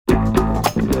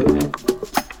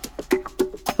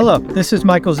Hello, this is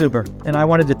Michael Zuber, and I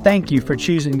wanted to thank you for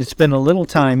choosing to spend a little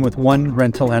time with one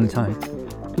rental at a time.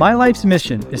 My life's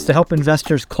mission is to help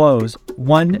investors close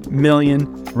 1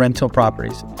 million rental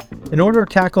properties. In order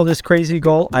to tackle this crazy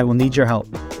goal, I will need your help.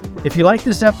 If you like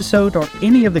this episode or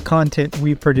any of the content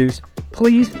we produce,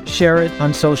 please share it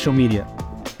on social media.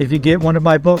 If you get one of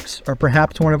my books or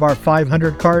perhaps one of our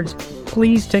 500 cards,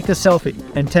 please take a selfie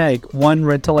and tag one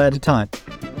rental at a time.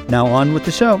 Now on with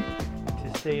the show.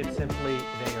 To say it simply,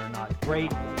 they are not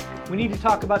great. We need to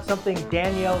talk about something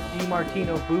Danielle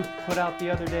DiMartino Booth put out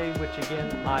the other day, which again,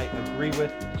 I agree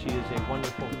with. She is a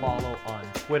wonderful follow on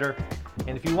Twitter.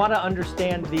 And if you want to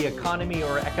understand the economy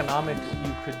or economics,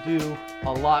 you could do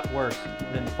a lot worse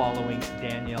than following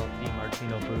Danielle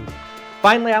DiMartino Booth.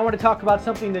 Finally, I want to talk about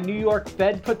something the New York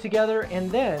Fed put together,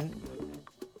 and then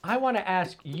I want to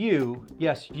ask you,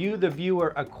 yes, you the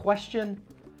viewer, a question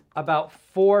about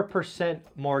 4%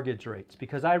 mortgage rates,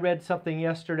 because I read something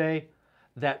yesterday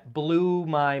that blew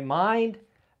my mind,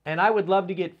 and I would love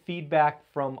to get feedback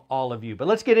from all of you. But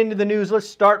let's get into the news. Let's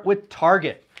start with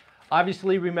Target.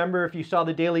 Obviously, remember, if you saw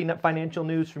the daily financial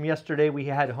news from yesterday, we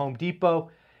had Home Depot,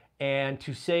 and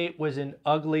to say it was an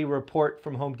ugly report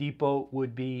from Home Depot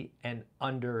would be an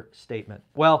understatement.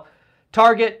 Well,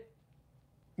 Target,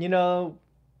 you know,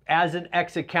 as an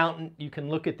ex-accountant, you can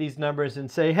look at these numbers and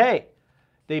say, hey,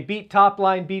 they beat top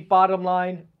line, beat bottom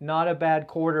line, not a bad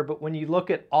quarter. But when you look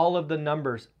at all of the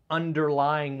numbers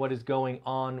underlying what is going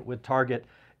on with Target,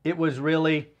 it was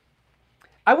really,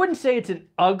 I wouldn't say it's an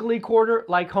ugly quarter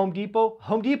like Home Depot.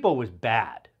 Home Depot was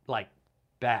bad, like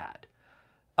bad.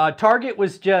 Target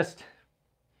was just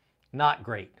not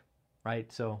great, right?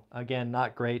 So again,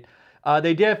 not great.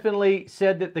 They definitely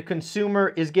said that the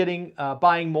consumer is getting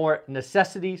buying more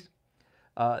necessities.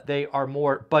 They are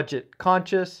more budget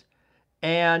conscious,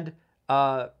 and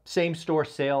same-store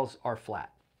sales are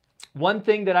flat. One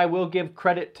thing that I will give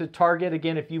credit to Target,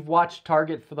 again, if you've watched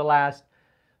Target for the last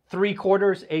 3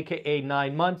 quarters, aka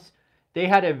 9 months, they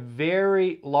had a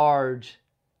very large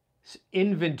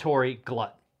inventory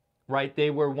glut, right? They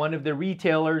were one of the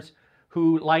retailers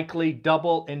who likely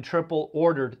double and triple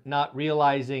ordered, not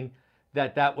realizing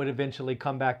that that would eventually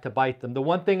come back to bite them. The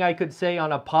one thing I could say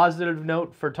on a positive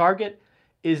note for Target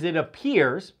is it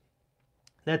appears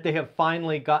that they have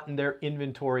finally gotten their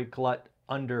inventory glut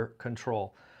under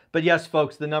control. But yes,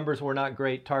 folks, the numbers were not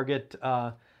great. Target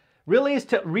really is,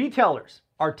 retailers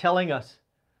are telling us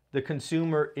the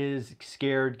consumer is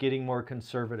scared, getting more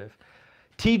conservative.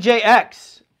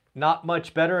 TJX, not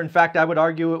much better. In fact, I would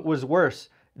argue it was worse.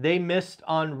 They missed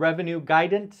on revenue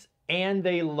guidance and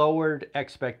they lowered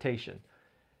expectation.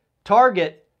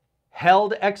 Target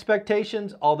held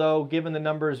expectations, although given the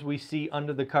numbers we see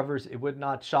under the covers, it would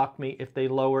not shock me if they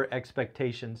lower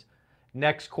expectations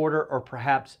next quarter or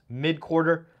perhaps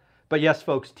mid-quarter. But yes,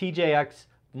 folks, TJX,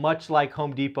 much like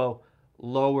Home Depot,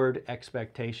 lowered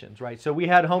expectations, right? So we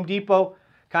had Home Depot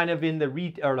kind of in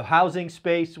the housing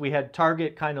space. We had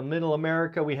Target kind of middle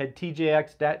America. We had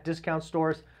TJX, discount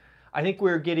stores. I think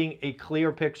we're getting a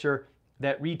clear picture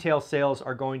that retail sales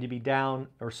are going to be down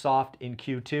or soft in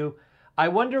Q2. I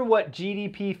wonder what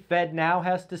GDP Fed Now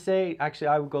has to say. Actually,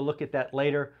 I will go look at that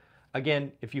later.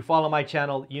 Again, if you follow my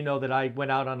channel, you know that I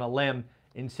went out on a limb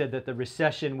and said that the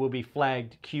recession will be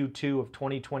flagged Q2 of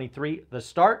 2023, the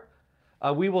start.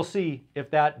 We will see if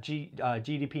that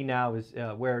GDP Now is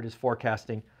where it is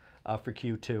forecasting for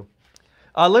Q2.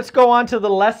 Let's go on to the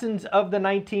lessons of the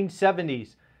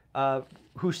 1970s.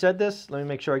 Who said this? Let me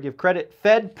make sure I give credit.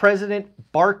 Fed President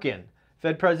Barkin.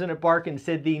 Fed President Barkin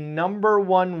said the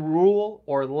 #1 rule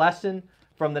or lesson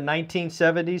from the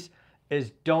 1970s is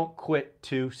don't quit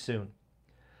too soon.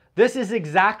 This is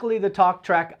exactly the talk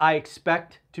track I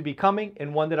expect to be coming,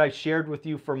 and one that I shared with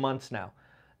you for months now.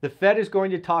 The Fed is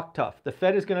going to talk tough. The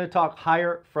Fed is going to talk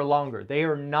higher for longer. They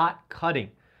are not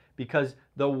cutting because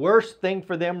the worst thing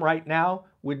for them right now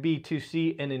would be to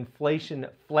see an inflation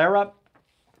flare up,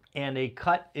 and a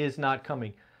cut is not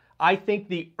coming. I think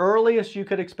the earliest you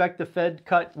could expect the Fed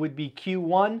cut would be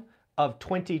Q1 of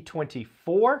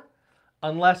 2024,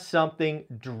 unless something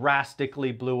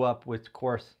drastically blew up, which of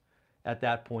course at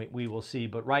that point we will see.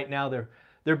 But right now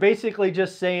they're basically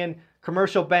just saying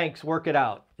commercial banks work it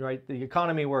out, right? The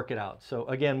economy work it out. So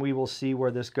again, we will see where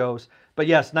this goes. But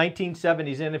yes,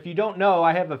 1970s. And if you don't know,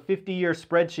 I have a 50-year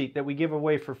spreadsheet that we give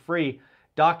away for free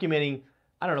documenting,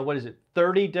 I don't know, what is it,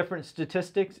 30 different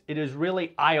statistics. It is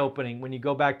really eye-opening when you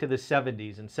go back to the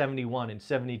 70s and 71 and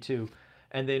 72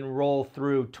 and then roll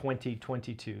through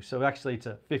 2022. So actually it's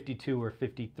a 52 or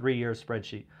 53-year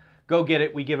spreadsheet. Go get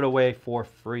it. We give it away for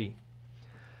free.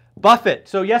 Buffett.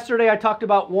 So yesterday I talked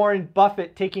about Warren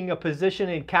Buffett taking a position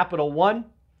in Capital One.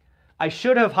 I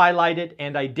should have highlighted,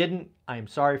 and I didn't. I am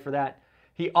sorry for that.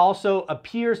 He also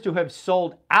appears to have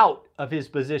sold out of his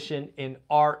position in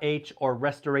RH, or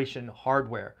Restoration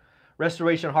Hardware.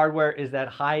 Restoration Hardware is that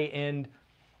high-end,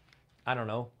 I don't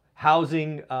know,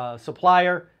 housing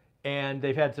supplier, and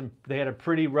they had a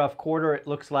pretty rough quarter. It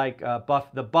looks like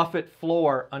the Buffett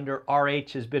floor under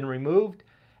RH has been removed,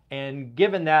 and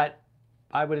given that,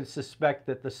 I would suspect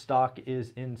that the stock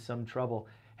is in some trouble.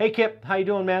 Hey Kip, how you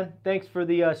doing, man? Thanks for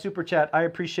the super chat. I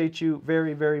appreciate you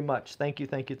very, very much. Thank you,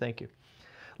 thank you, thank you.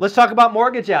 Let's talk about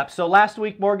mortgage apps. So last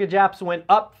week, mortgage apps went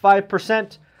up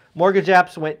 5%. Mortgage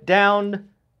apps went down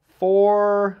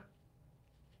where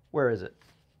is it?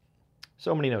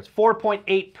 So many notes.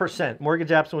 4.8%. Mortgage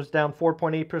apps was down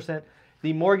 4.8%.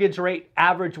 The mortgage rate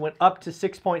average went up to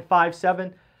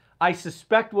 6.57. I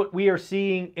suspect what we are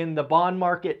seeing in the bond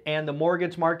market and the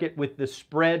mortgage market with the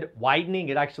spread widening,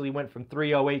 it actually went from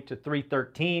 308 to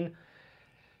 313,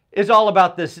 is all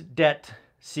about this debt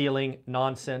ceiling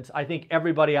nonsense. I think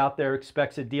everybody out there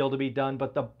expects a deal to be done,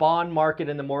 but the bond market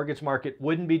and the mortgage market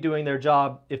wouldn't be doing their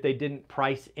job if they didn't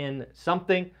price in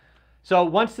something. So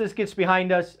once this gets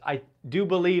behind us, I do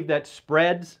believe that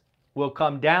spreads will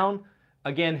come down.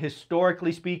 Again,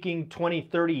 historically speaking, 20,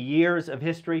 30 years of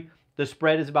history, the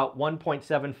spread is about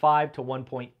 1.75 to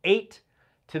 1.8.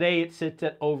 Today it sits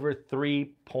at over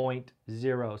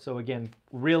 3.0. So again,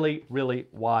 really, really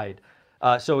wide.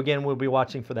 So again, we'll be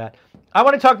watching for that. I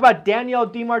want to talk about Danielle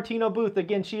DiMartino Booth.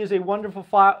 Again, she is a wonderful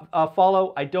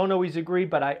follow. I don't always agree,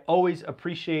 but I always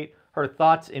appreciate her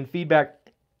thoughts and feedback.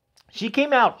 She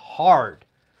came out hard.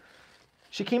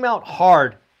 She came out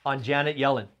hard on Janet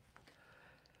Yellen.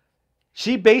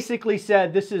 She basically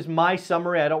said, this is my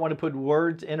summary, I don't want to put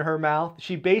words in her mouth.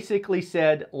 She basically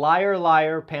said, liar,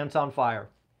 liar, pants on fire.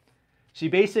 She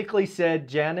basically said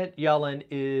Janet Yellen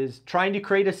is trying to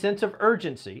create a sense of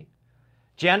urgency.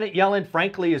 Janet Yellen,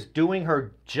 frankly, is doing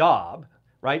her job,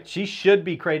 right? She should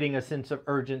be creating a sense of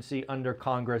urgency under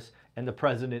Congress and the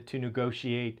president to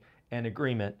negotiate an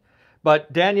agreement.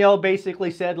 But Danielle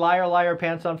basically said, liar, liar,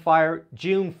 pants on fire.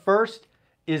 June 1st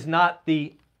is not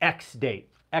the X date.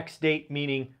 X date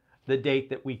meaning the date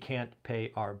that we can't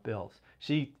pay our bills.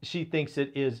 She thinks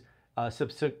it is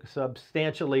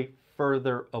substantially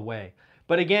further away.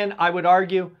 But again, I would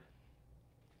argue,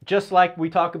 just like we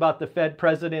talk about the Fed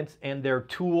presidents and their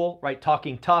tool, right,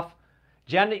 talking tough,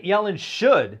 Janet Yellen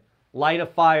should light a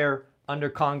fire under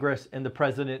Congress and the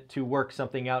president to work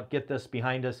something out, get this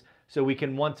behind us, so we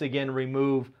can once again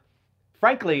remove,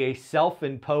 frankly, a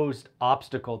self-imposed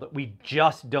obstacle that we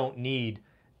just don't need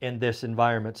in this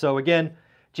environment. So again,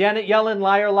 Janet Yellen,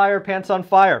 liar, liar, pants on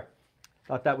fire.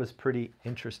 Thought that was pretty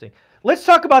interesting. Let's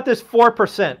talk about this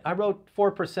 4%. I wrote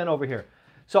 4% over here.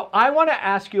 So I want to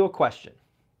ask you a question.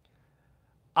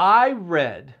 I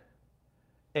read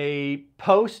a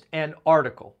post and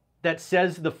article that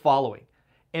says the following,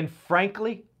 and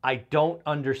frankly, I don't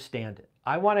understand it.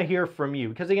 I want to hear from you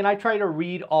because again, I try to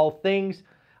read all things.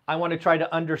 I want to try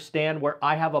to understand where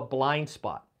I have a blind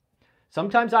spot.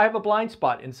 Sometimes I have a blind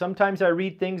spot, and sometimes I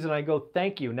read things and I go,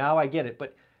 thank you, now I get it.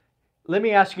 But let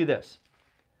me ask you this.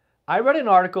 I read an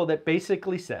article that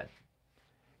basically said,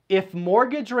 if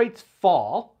mortgage rates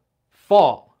fall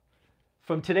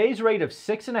from today's rate of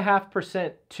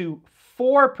 6.5% to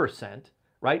 4%,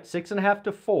 right, 6.5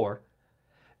 to 4,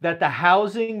 that the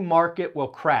housing market will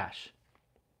crash.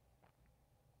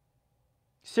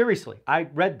 Seriously, I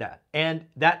read that, and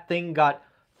that thing got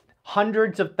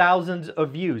hundreds of thousands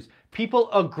of views.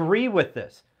 People agree with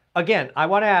this. Again, I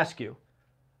want to ask you,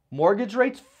 mortgage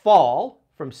rates fall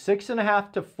from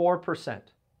 6.5 to 4%.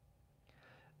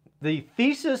 The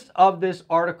thesis of this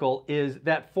article is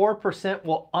that 4%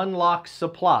 will unlock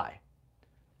supply.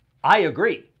 I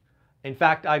agree. In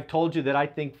fact, I've told you that I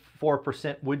think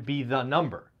 4% would be the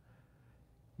number.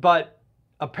 But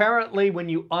apparently when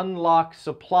you unlock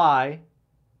supply,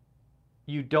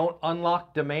 you don't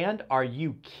unlock demand? Are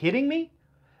you kidding me?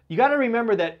 You got to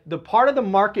remember that the part of the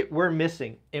market we're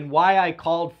missing and why I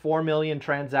called 4 million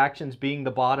transactions being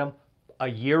the bottom a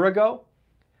year ago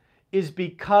is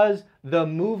because the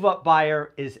move-up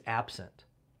buyer is absent.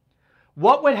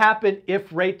 What would happen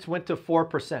if rates went to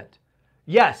 4%?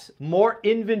 Yes, more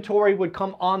inventory would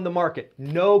come on the market.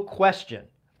 No question.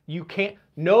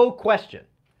 No question.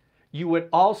 You would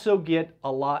also get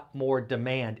a lot more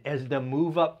demand as the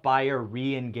move-up buyer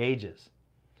re-engages.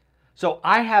 So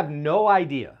I have no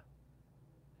idea.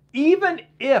 Even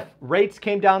if rates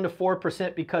came down to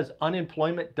 4% because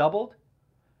unemployment doubled,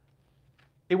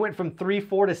 it went from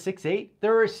 3.4 to 6.8,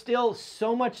 there is still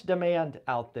so much demand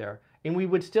out there, and we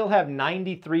would still have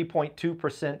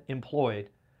 93.2% employed.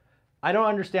 I don't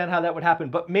understand how that would happen,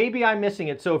 but maybe I'm missing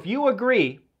it. So if you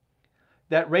agree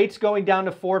that rates going down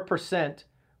to 4%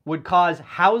 would cause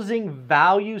housing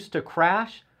values to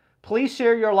crash, please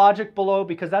share your logic below,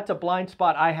 because that's a blind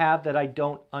spot I have that I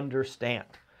don't understand.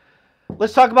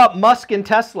 Let's talk about Musk and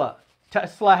Tesla.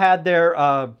 Tesla had their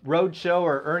road show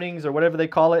or earnings or whatever they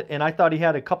call it, and I thought he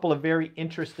had a couple of very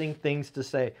interesting things to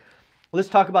say. Let's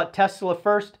talk about Tesla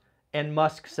first and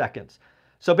Musk second.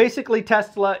 So basically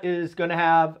Tesla is going to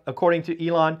have, according to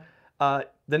Elon,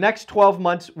 the next 12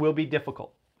 months will be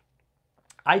difficult.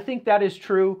 I think that is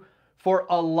true for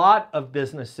a lot of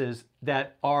businesses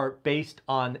that are based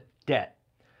on debt.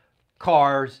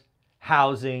 Cars,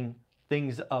 housing,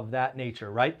 things of that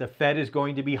nature, right? The Fed is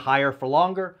going to be higher for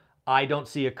longer. I don't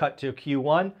see a cut to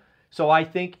Q1. So I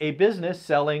think a business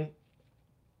selling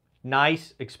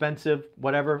nice, expensive,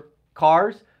 whatever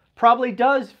cars probably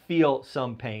does feel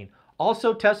some pain.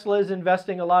 Also, Tesla is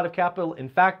investing a lot of capital in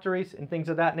factories and things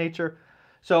of that nature.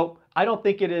 So I don't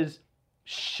think it is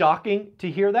shocking to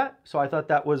hear that. So I thought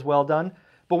that was well done.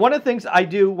 But one of the things I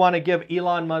do want to give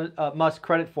Elon Musk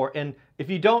credit for, and if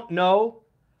you don't know,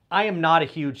 I am not a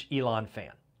huge Elon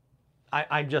fan.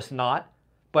 I'm just not.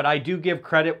 But I do give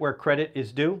credit where credit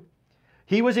is due.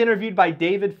 He was interviewed by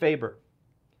David Faber,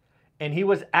 and he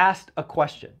was asked a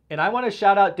question. And I want to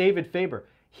shout out David Faber.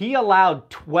 He allowed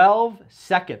 12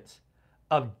 seconds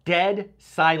of dead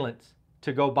silence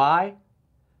to go by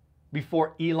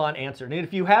before Elon answered. And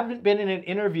if you haven't been in an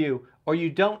interview or you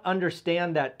don't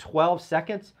understand that 12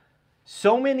 seconds,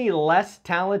 so many less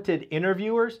talented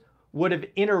interviewers would have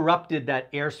interrupted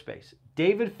that airspace.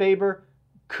 David Faber,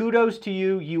 kudos to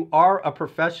you. You are a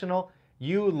professional.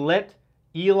 You let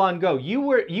Elon go. You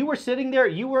were sitting there.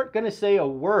 You weren't going to say a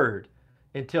word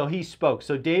until he spoke.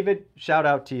 So David, shout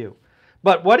out to you.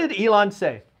 But what did Elon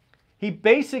say? He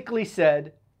basically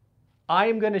said, I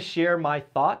am going to share my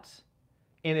thoughts.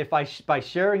 And if by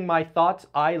sharing my thoughts,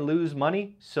 I lose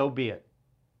money, so be it.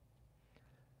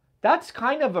 That's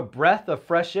kind of a breath of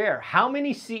fresh air. How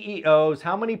many CEOs,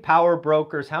 how many power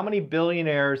brokers, how many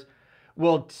billionaires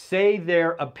will say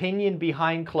their opinion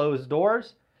behind closed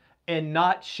doors and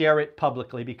not share it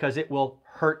publicly because it will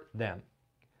hurt them?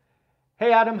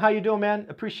 Hey, Adam, how you doing, man?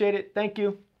 Appreciate it. Thank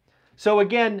you. So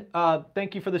again,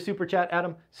 thank you for the super chat,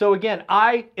 Adam. So again,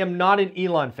 I am not an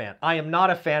Elon fan. I am not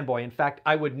a fanboy. In fact,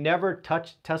 I would never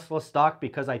touch Tesla stock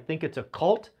because I think it's a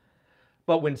cult.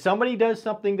 But when somebody does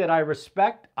something that I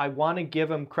respect, I want to give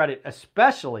them credit,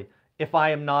 especially if I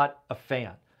am not a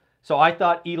fan. So I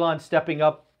thought Elon stepping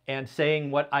up and saying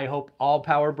what I hope all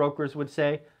power brokers would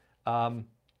say,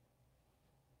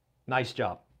 nice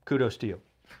job. Kudos to you.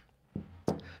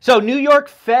 So New York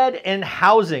Fed and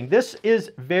housing. This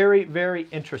is very, very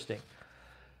interesting.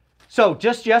 So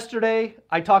just yesterday,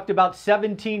 I talked about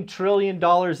 $17 trillion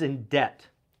in debt,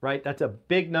 right? That's a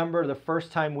big number, the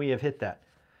first time we have hit that.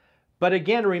 But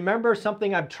again, remember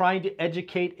something I'm trying to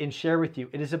educate and share with you.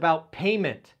 It is about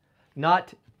payment,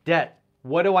 not debt.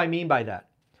 What do I mean by that?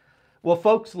 Well,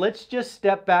 folks, let's just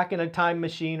step back in a time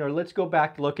machine, or let's go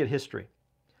back and look at history.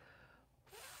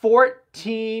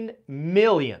 14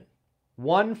 million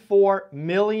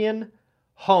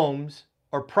homes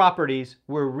or properties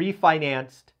were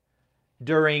refinanced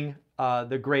during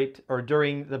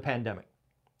during the pandemic.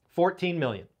 14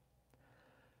 million.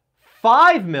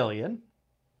 5 million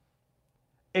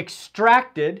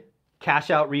extracted cash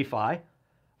out refi,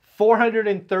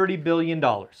 $430 billion.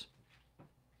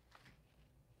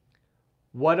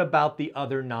 What about the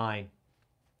other 9?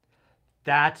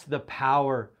 That's the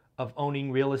power of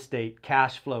owning real estate,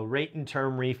 cash flow, rate and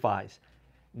term refis.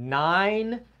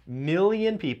 9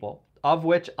 million people, of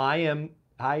which I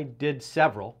did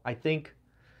several, I think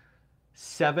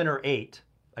 7 or 8.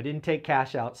 I didn't take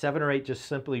cash out, 7 or 8 just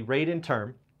simply rate and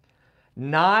term.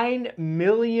 9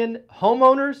 million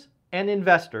homeowners and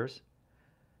investors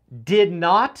did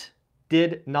not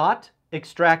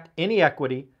extract any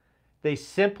equity. They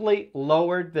simply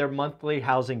lowered their monthly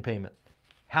housing payment.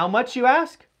 How much, you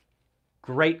ask?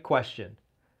 Great question.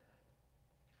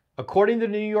 According to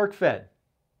the New York Fed,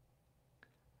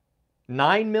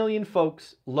 9 million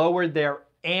folks lowered their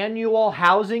annual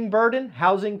housing burden,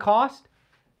 housing cost,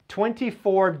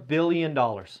 $24 billion.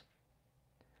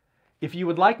 If you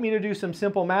would like me to do some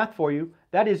simple math for you,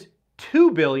 that is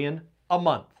 $2 billion a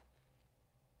month.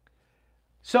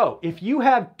 So if you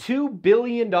have $2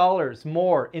 billion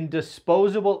more in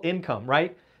disposable income,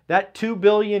 right? That $2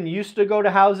 billion used to go to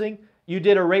housing. You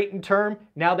did a rate and term.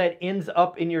 Now that ends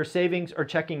up in your savings or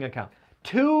checking account.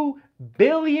 $2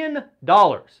 billion.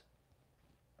 $2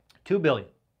 billion.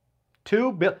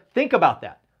 Think about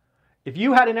that. If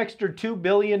you had an extra $2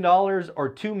 billion or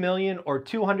 $2 million or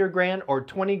 200 grand or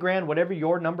 20 grand, whatever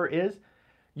your number is,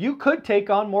 you could take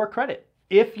on more credit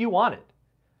if you wanted.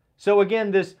 So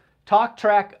again, this talk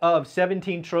track of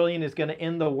 17 trillion is going to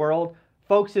end the world.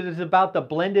 Folks, it is about the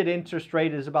blended interest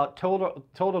rate. It is about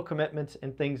total commitments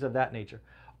and things of that nature.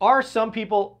 Are some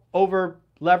people over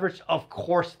leveraged? Of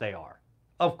course they are.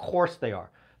 Of course they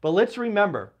are. But let's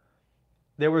remember,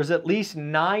 there was at least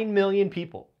 9 million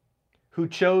people who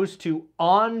chose to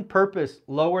on purpose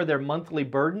lower their monthly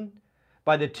burden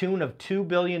by the tune of $2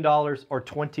 billion or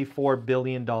 $24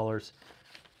 billion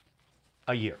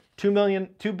a year.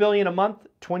 $2 billion a month,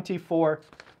 $24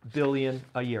 billion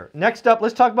a year. Next up,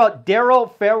 let's talk about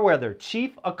Daryl Fairweather,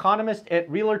 chief economist at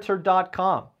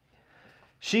Realtor.com.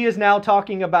 She is now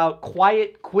talking about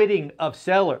quiet quitting of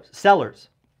sellers.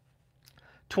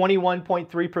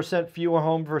 21.3% fewer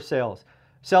home for sales.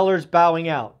 Sellers bowing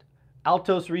out.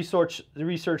 Altos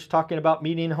research talking about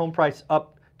median home price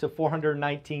up to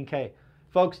 $419K.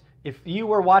 Folks, if you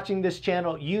were watching this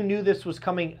channel, you knew this was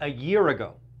coming a year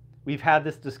ago. We've had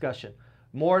this discussion.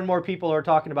 More and more people are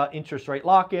talking about interest rate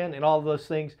lock-in and all of those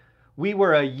things. We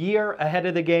were a year ahead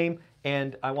of the game,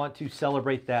 and I want to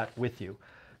celebrate that with you.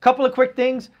 A couple of quick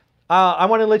things. I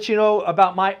want to let you know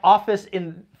about my office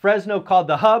in Fresno called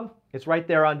The Hub. It's right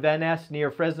there on Van Ness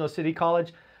near Fresno City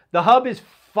College. The Hub is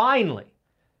finally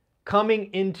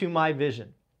coming into my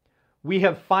vision. We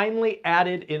have finally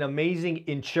added an amazing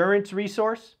insurance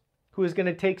resource who is going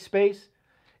to take space.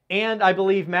 And I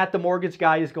believe Matt the Mortgage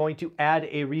Guy is going to add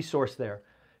a resource there.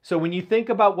 So when you think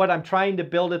about what I'm trying to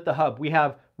build at the Hub, we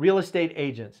have real estate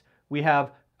agents, we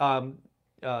have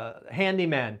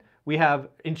handyman, we have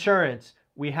insurance,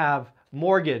 we have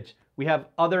mortgage, we have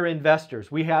other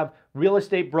investors, we have real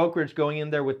estate brokerage going in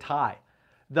there with Ty.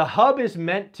 The Hub is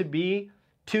meant to be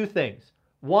two things.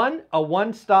 One, a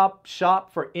one-stop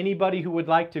shop for anybody who would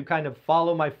like to kind of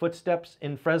follow my footsteps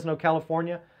in Fresno,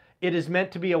 California. It is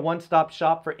meant to be a one-stop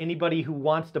shop for anybody who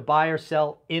wants to buy or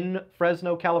sell in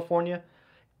Fresno, California.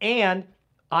 And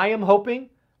I am hoping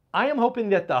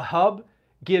that the Hub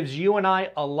gives you and I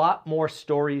a lot more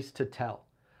stories to tell.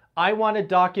 I want to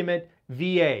document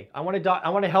VA. I want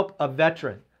to help a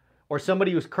veteran or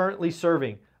somebody who's currently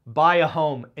serving buy a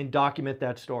home and document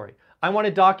that story. I want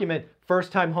to document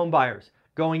first-time home buyers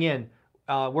going in,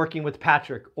 working with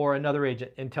Patrick or another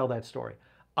agent and tell that story.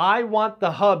 I want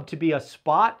the Hub to be a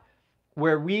spot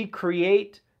where we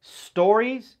create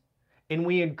stories and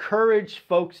we encourage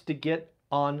folks to get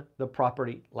on the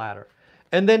property ladder.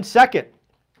 And then second,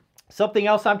 something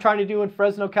else I'm trying to do in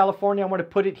Fresno, California, I want to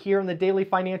put it here in the Daily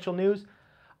Financial News.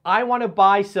 I want to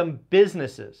buy some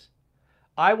businesses.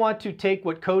 I want to take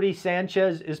what Cody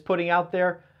Sanchez is putting out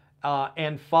there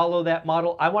and follow that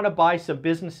model. I want to buy some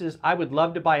businesses. I would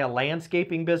love to buy a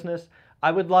landscaping business.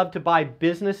 I would love to buy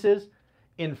businesses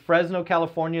in Fresno,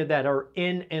 California that are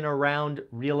in and around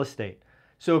real estate.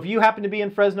 So if you happen to be in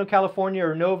Fresno, California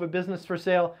or know of a business for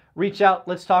sale, reach out.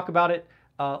 Let's talk about it.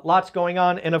 Lots going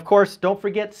on. And of course, don't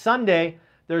forget Sunday,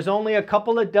 there's only a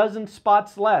couple of dozen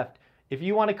spots left. If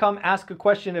you want to come ask a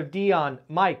question of Dion,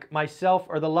 Mike, myself,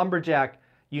 or the Lumberjack,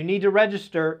 you need to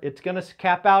register. It's going to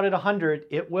cap out at 100.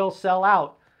 It will sell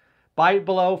out. Buy it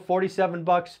below, 47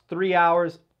 bucks, 3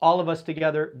 hours, all of us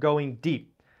together going deep.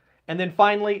 And then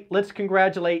finally, let's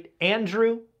congratulate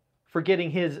Andrew for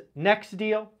getting his next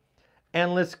deal.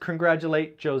 And let's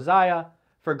congratulate Josiah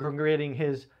for getting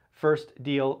his first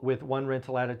deal with one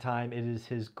rental at a time. It is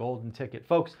his golden ticket.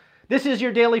 Folks, this is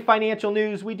your Daily Financial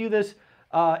News. We do this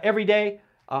every day.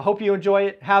 Hope you enjoy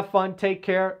it. Have fun. Take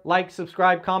care. Like,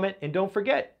 subscribe, comment. And don't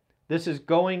forget, this is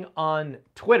going on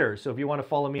Twitter. So if you want to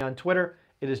follow me on Twitter,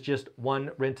 it is just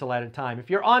one rental at a time. If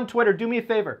you're on Twitter, do me a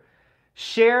favor.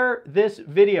 Share this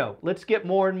video. Let's get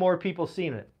more and more people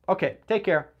seeing it. Okay, take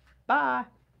care. Bye.